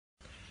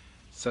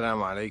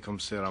Assalamu alaikum,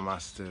 Seera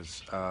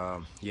Masters.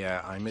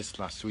 Yeah, I missed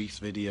last week's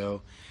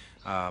video.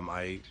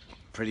 I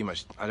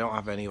don't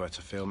have anywhere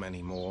to film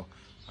anymore.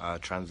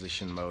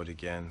 Transition mode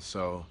again.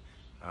 So,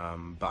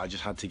 but I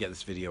just had to get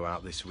this video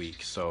out this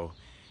week. So,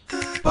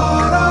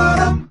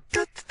 I'm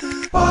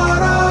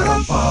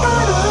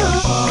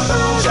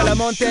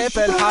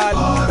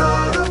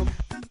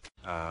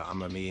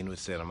Ameen with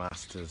Seera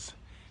Masters,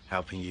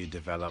 helping you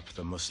develop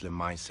the Muslim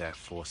mindset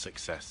for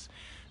success.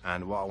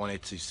 And what I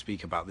wanted to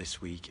speak about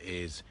this week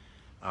is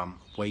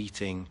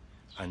waiting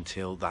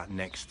until that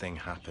next thing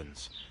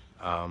happens.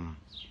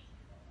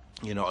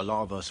 You know, a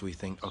lot of us, we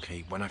think,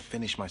 okay, when I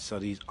finish my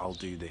studies, I'll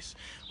do this.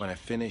 When I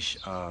finish,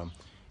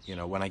 you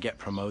know, when I get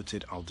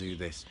promoted, I'll do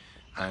this.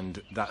 And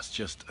that's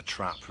just a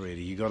trap,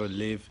 really. You got to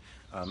live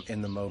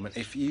in the moment.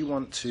 If you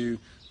want to,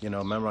 you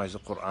know, memorize the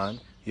Quran,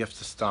 you have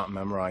to start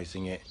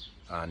memorizing it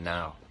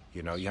now.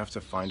 You know, you have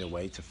to find a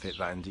way to fit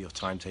that into your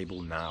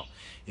timetable now.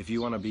 If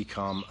you want to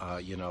become,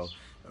 you know,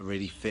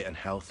 really fit and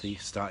healthy,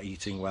 start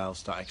eating well,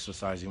 start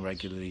exercising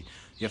regularly,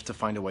 you have to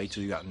find a way to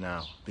do that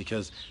now.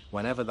 Because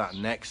whenever that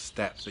next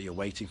step that you're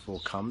waiting for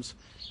comes,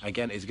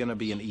 again, it's going to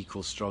be an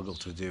equal struggle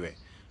to do it.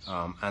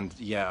 And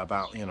yeah,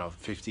 about, you know,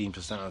 15%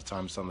 of the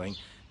time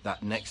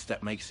that next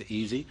step makes it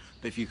easy.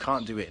 But if you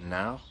can't do it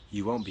now,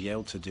 you won't be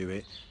able to do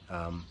it.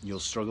 You'll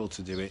struggle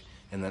to do it,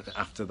 and then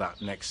after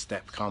that next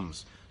step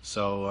comes.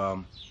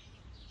 So,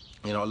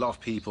 you know, a lot of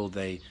people,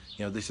 you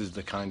know, this is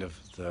the kind of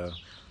the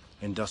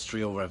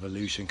industrial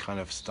revolution kind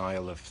of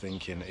style of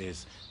thinking,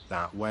 is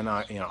that when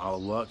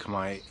I'll work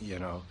my, you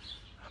know,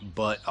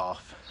 butt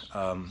off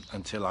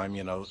until I'm,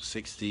 you know,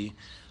 60,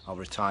 I'll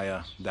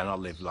retire, then I'll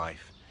live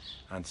life.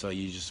 And so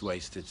you just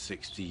wasted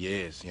 60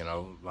 years, you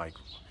know, like,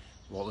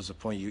 what was the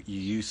point? You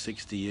use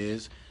 60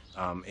 years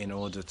in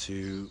order to,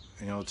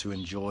 you know, to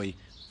enjoy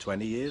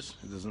 20 years?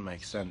 It doesn't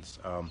make sense.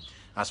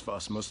 As for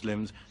us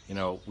Muslims, you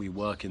know, we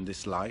work in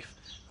this life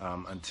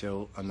and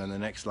then the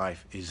next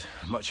life is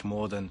much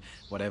more than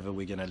whatever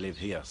we're going to live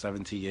here.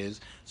 70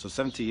 years. So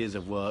 70 years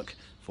of work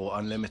for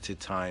unlimited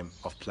time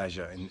of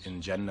pleasure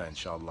in Jannah,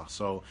 inshallah.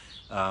 So,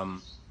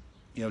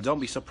 you know, don't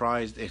be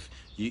surprised if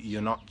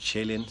you're not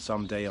chilling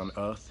someday on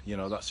earth. You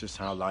know, that's just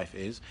how life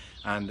is.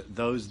 And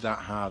those that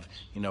have,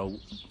 you know,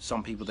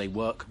 some people, they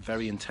work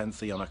very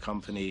intensely on a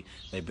company,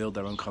 they build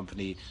their own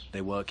company, they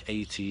work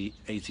 80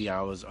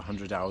 hours,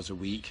 100 hours a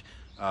week.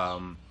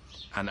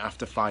 And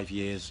after 5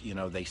 years, you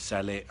know, they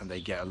sell it and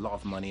they get a lot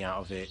of money out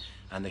of it,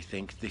 and they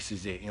think, this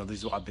is it, you know, this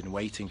is what I've been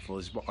waiting for,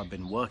 this is what I've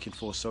been working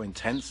for so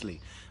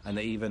intensely. And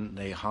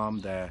they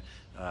harm their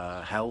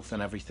health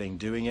and everything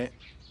doing it,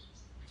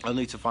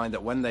 only to find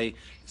that when they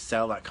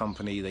sell that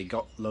company, they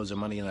got loads of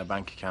money in their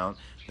bank account,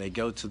 they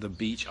go to the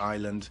beach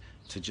island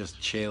to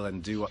just chill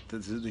and do what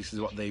this is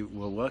what they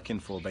were working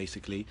for,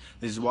 basically.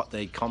 This is what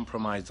they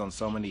compromised on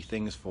so many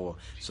things for,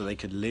 so they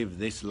could live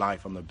this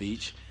life on the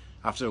beach.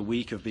 After a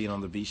week of being on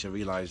the beach, I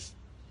realized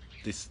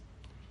this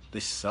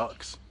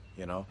sucks,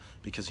 you know,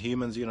 because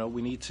humans, you know,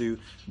 we need to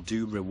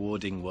do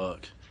rewarding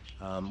work.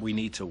 We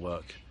need to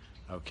work,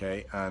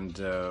 okay? And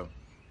you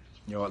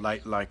know,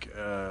 like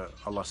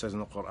Allah says in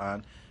the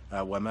Quran,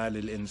 وَمَا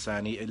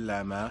لِلْإِنسَانِ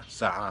إِلَّا مَا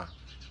سَعَى.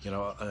 You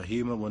know, a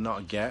human will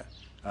not get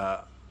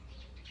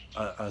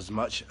as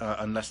much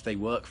unless they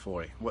work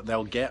for it. What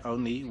they'll get,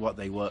 only what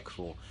they work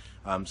for.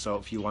 So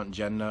if you want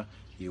Jannah,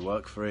 you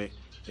work for it.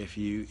 If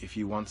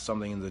you want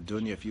something in the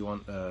dunya, if you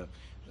want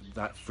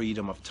that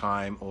freedom of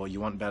time, or you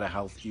want better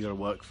health, you gotta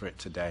work for it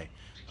today.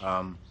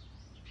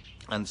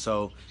 And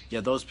so, yeah,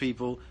 those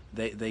people,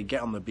 they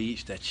get on the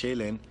beach, they're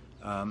chilling,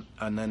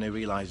 and then they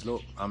realize,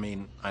 look, I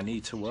mean, I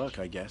need to work,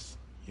 I guess.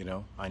 You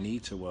know, I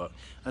need to work.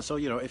 And so,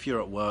 you know, if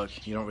you're at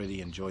work, you don't really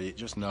enjoy it,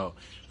 just know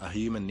a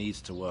human needs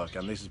to work,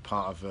 and this is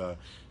part of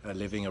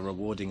living a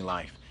rewarding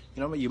life.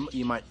 You know,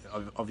 you might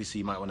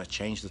want to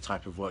change the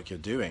type of work you're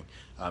doing.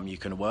 You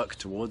can work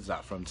towards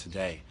that from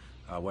today,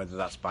 whether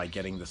that's by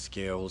getting the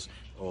skills,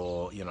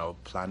 or, you know,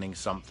 planning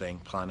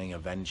a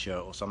venture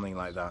or something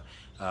like that.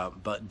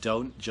 But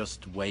don't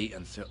just wait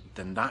until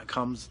then that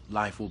comes,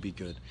 life will be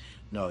good.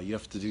 No, you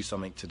have to do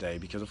something today,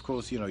 because of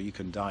course, you know, you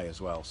can die as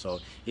well. So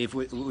if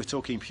we're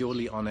talking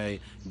purely on a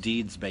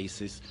deeds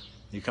basis,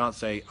 you can't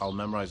say, I'll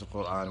memorize the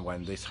Quran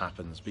when this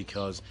happens,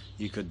 because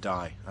you could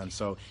die. And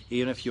so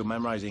even if you're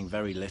memorizing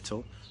very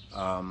little,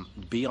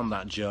 be on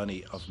that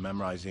journey of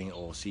memorizing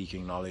or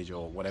seeking knowledge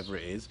or whatever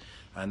it is,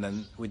 and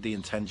then with the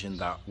intention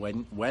that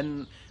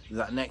when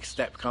that next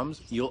step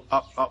comes, you'll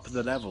up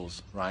the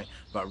levels, right?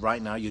 But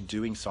right now you're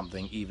doing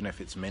something, even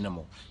if it's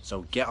minimal.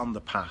 So get on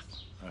the path.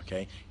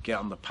 Okay, get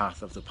on the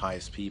path of the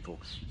pious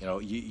people. You know,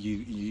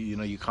 you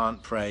know, you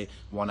can't pray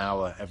 1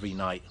 hour every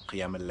night,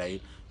 Qiyam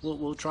al-Layl.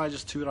 We'll try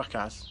just 2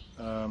 rak'ahs,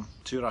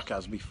 2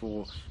 rak'ahs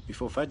before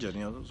Fajr, you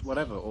know,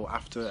 whatever, or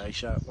after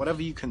Isha,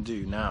 whatever you can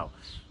do now.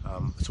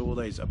 It's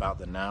always about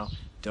the now.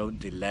 Don't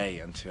delay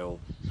until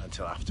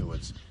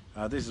afterwards.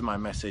 This is my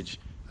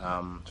message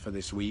for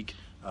this week.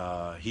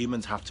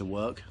 Humans have to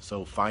work,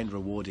 so find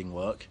rewarding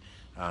work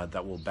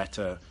that will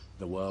better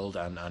the world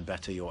and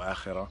better your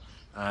akhirah.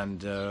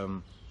 And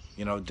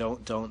You know,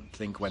 don't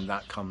think when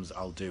that comes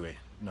I'll do it.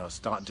 No,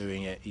 start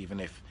doing it, even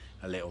if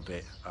a little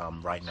bit,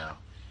 right now.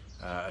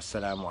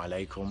 Assalamu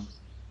alaikum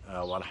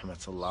wa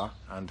rahmatullah,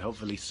 and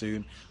hopefully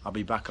soon I'll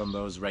be back on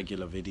those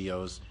regular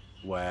videos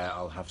where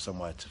I'll have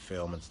somewhere to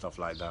film and stuff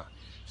like that.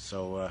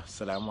 So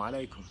assalamu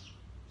alaikum.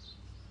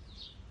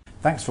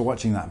 Thanks for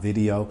watching that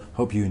video.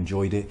 Hope you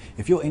enjoyed it.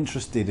 If you're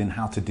interested in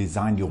how to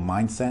design your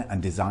mindset and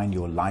design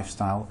your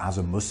lifestyle as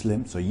a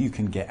Muslim so you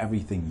can get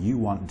everything you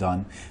want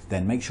done,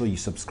 then make sure you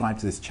subscribe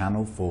to this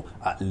channel for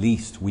at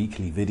least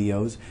weekly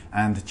videos,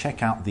 and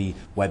check out the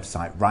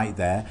website right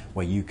there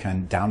where you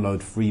can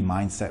download free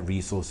mindset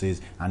resources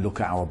and look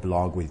at our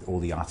blog with all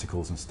the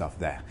articles and stuff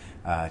there.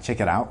 Check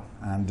it out,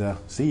 and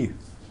see you.